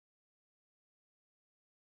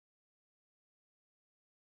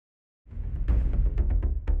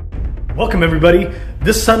Welcome everybody.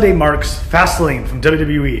 This Sunday marks Fastlane from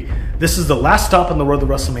WWE. This is the last stop on the road to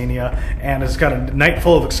WrestleMania, and it's got a night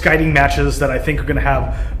full of exciting matches that I think are going to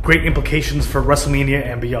have great implications for WrestleMania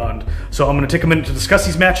and beyond. So I'm going to take a minute to discuss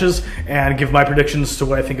these matches and give my predictions to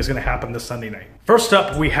what I think is going to happen this Sunday night. First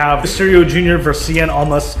up, we have Mysterio Jr. versus Cien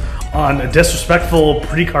Almas on a disrespectful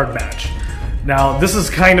pre-card match. Now, this is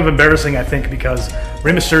kind of embarrassing, I think, because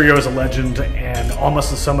Rey Mysterio is a legend, and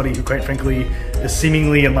Almas is somebody who, quite frankly, is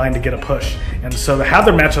seemingly in line to get a push. And so to have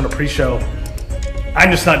their match on a pre-show,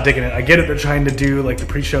 I'm just not digging it. I get it, they're trying to do like the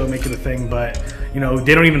pre-show, make it a thing, but you know,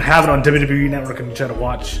 they don't even have it on WWE Network and try to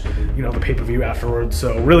watch, you know, the pay-per-view afterwards.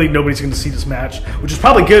 So really, nobody's going to see this match, which is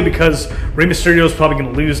probably good because Rey Mysterio is probably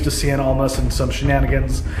going to lose to Cien Almas and some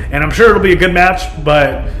shenanigans, and I'm sure it'll be a good match,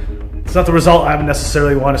 but it's not the result I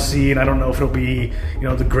necessarily want to see, and I don't know if it'll be, you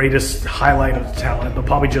know, the greatest highlight of the talent. They'll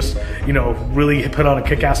probably just, you know, really put on a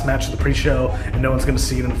kick-ass match at the pre-show, and no one's going to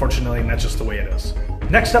see it, unfortunately, and that's just the way it is.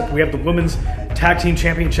 Next up, we have the Women's Tag Team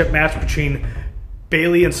Championship match between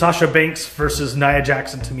Bayley and Sasha Banks versus Nia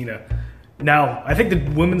Jax and Tamina. Now, I think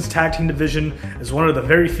the Women's Tag Team division is one of the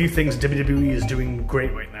very few things WWE is doing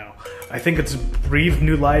great right now. I think it's breathed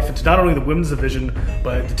new life into not only the women's division,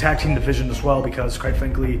 but the tag team division as well, because quite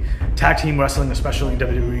frankly, tag team wrestling, especially in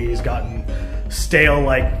WWE, has gotten stale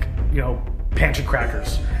like, you know, pantry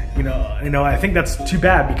crackers. You know, I think that's too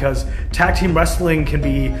bad, because tag team wrestling can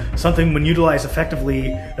be something, when utilized effectively,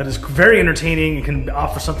 that is very entertaining and can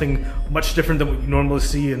offer something much different than what you normally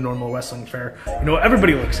see in normal wrestling fare. You know,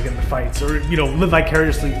 everybody likes to get into fights, or, you know, live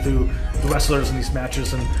vicariously through the wrestlers in these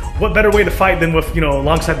matches, and what better way to fight than with, you know,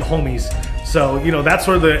 alongside the homies. So, you know, that's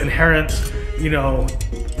where the inherent, you know,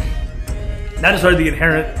 that is where the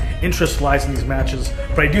inherent interest lies in these matches.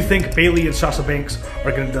 But I do think Bayley and Sasha Banks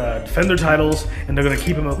are going to defend their titles, and they're going to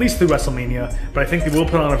keep them at least through WrestleMania. But I think they will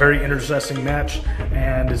put on a very interesting match,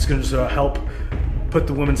 and it's going to help put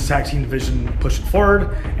the women's tag team division pushing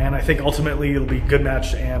forward. And I think ultimately it'll be a good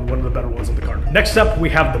match and one of the better ones on the card. Next up,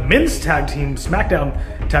 we have the men's tag team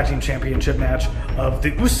SmackDown Tag Team Championship match of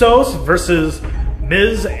the Usos versus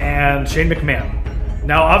Miz and Shane McMahon.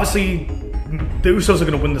 Now, obviously, the Usos are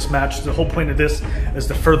going to win this match. The whole point of this is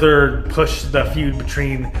to further push the feud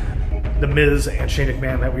between The Miz and Shane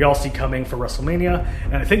McMahon that we all see coming for WrestleMania.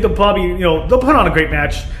 And I think they'll probably, you know, they'll put on a great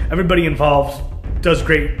match. Everybody involved does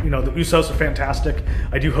great. You know, the Usos are fantastic.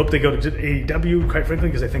 I do hope they go to AEW, quite frankly,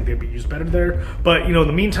 because I think they'd be used better there. But, you know, in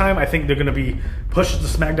the meantime, I think they're going to be pushed to the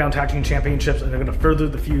SmackDown Tag Team Championships, and they're going to further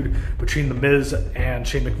the feud between The Miz and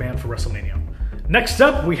Shane McMahon for WrestleMania. Next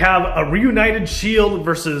up, we have a reunited Shield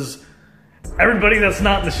versus everybody that's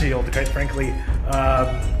not in the Shield, quite frankly.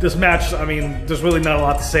 This match, I mean, there's really not a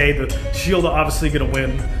lot to say. The Shield are obviously going to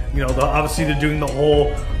win. You know, obviously they're doing the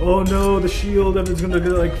whole, oh no, the Shield, everyone's going to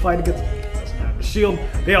like fight against the Shield.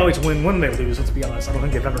 They always win when they lose, let's be honest. I don't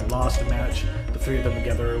think they've ever lost a match, the three of them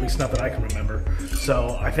together, or at least not that I can remember.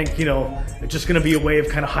 So I think, you know, it's just going to be a way of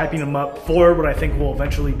kind of hyping them up for what I think will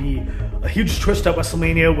eventually be a huge twist at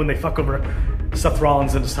WrestleMania when they fuck over Seth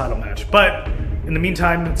Rollins in his title match. But in the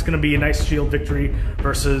meantime, it's going to be a nice Shield victory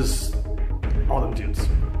versus all them dudes.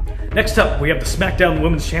 Next up, we have the SmackDown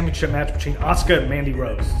Women's Championship match between Asuka and Mandy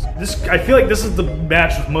Rose. I feel like this is the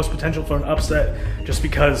match with most potential for an upset, just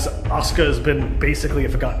because Asuka has been basically a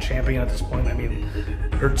forgotten champion at this point. I mean,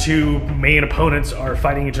 her two main opponents are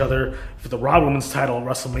fighting each other for the Raw Women's title at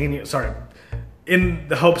WrestleMania. Sorry, in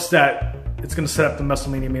the hopes that it's going to set up the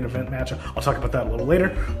WrestleMania main event match. I'll talk about that a little later.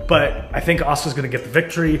 But I think Asuka's going to get the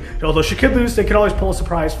victory. Although she could lose, they could always pull a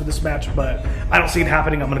surprise for this match. But I don't see it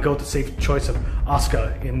happening. I'm going to go with the safe choice of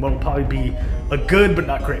Asuka in what will probably be a good but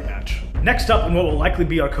not great match. Next up, in what will likely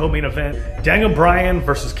be our co-main event, Daniel Bryan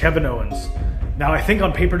versus Kevin Owens. Now, I think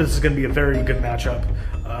on paper this is going to be a very good matchup.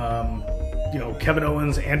 You know, Kevin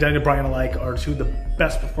Owens and Daniel Bryan alike are two of the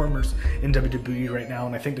best performers in WWE right now,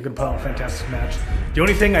 and I think they're going to put on a fantastic match. The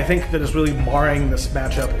only thing I think that is really marring this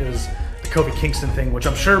matchup is the Kofi Kingston thing, which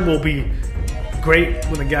I'm sure will be great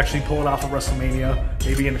when they actually pull it off at WrestleMania,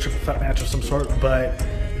 maybe in a triple threat match of some sort, but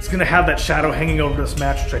it's going to have that shadow hanging over this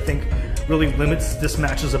match, which I think really limits this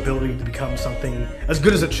match's ability to become something as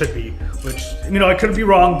good as it should be, which, you know, I could be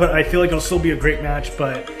wrong, but I feel like it'll still be a great match,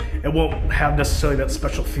 but it won't have necessarily that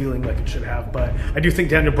special feeling like it should have. But I do think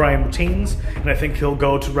Daniel Bryan retains, and I think he'll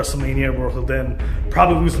go to WrestleMania where he'll then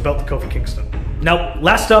probably lose the belt to Kofi Kingston. Now,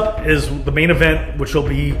 last up is the main event, which will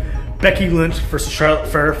be Becky Lynch versus Charlotte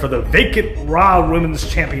Flair for the vacant Raw Women's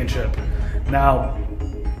Championship. Now,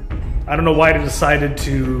 I don't know why they decided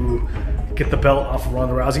to get the belt off of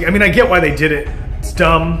Ronda Rousey. I mean, I get why they did it. It's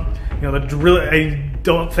dumb. You know, I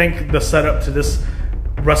don't think the setup to this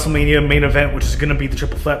WrestleMania main event, which is going to be the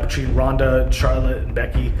triple threat between Ronda, Charlotte, and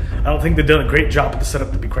Becky. I don't think they've done a great job with the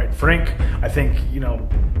setup, to be quite frank. I think,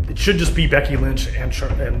 it should just be Becky Lynch and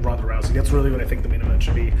Ronda Rousey. That's really what I think the main event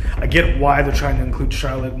should be. I get why they're trying to include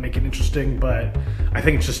Charlotte and make it interesting, but I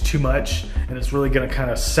think it's just too much, and it's really going to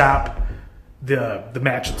kind of sap the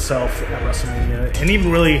match itself at WrestleMania. And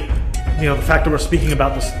even really, the fact that we're speaking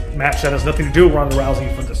about this match that has nothing to do with Ronda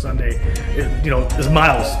Rousey for this Sunday, is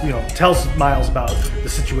miles, tells miles about the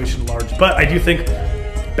situation at large. But I do think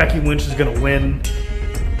Becky Lynch is going to win,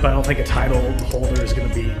 but I don't think a title holder is going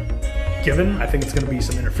to be given. I think it's going to be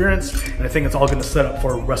some interference, and I think it's all going to set up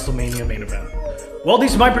for a WrestleMania main event. Well,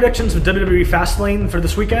 these are my predictions for WWE Fastlane for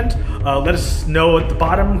this weekend. Let us know at the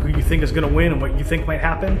bottom who you think is going to win and what you think might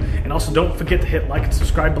happen. And also don't forget to hit like and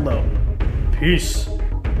subscribe below. Peace.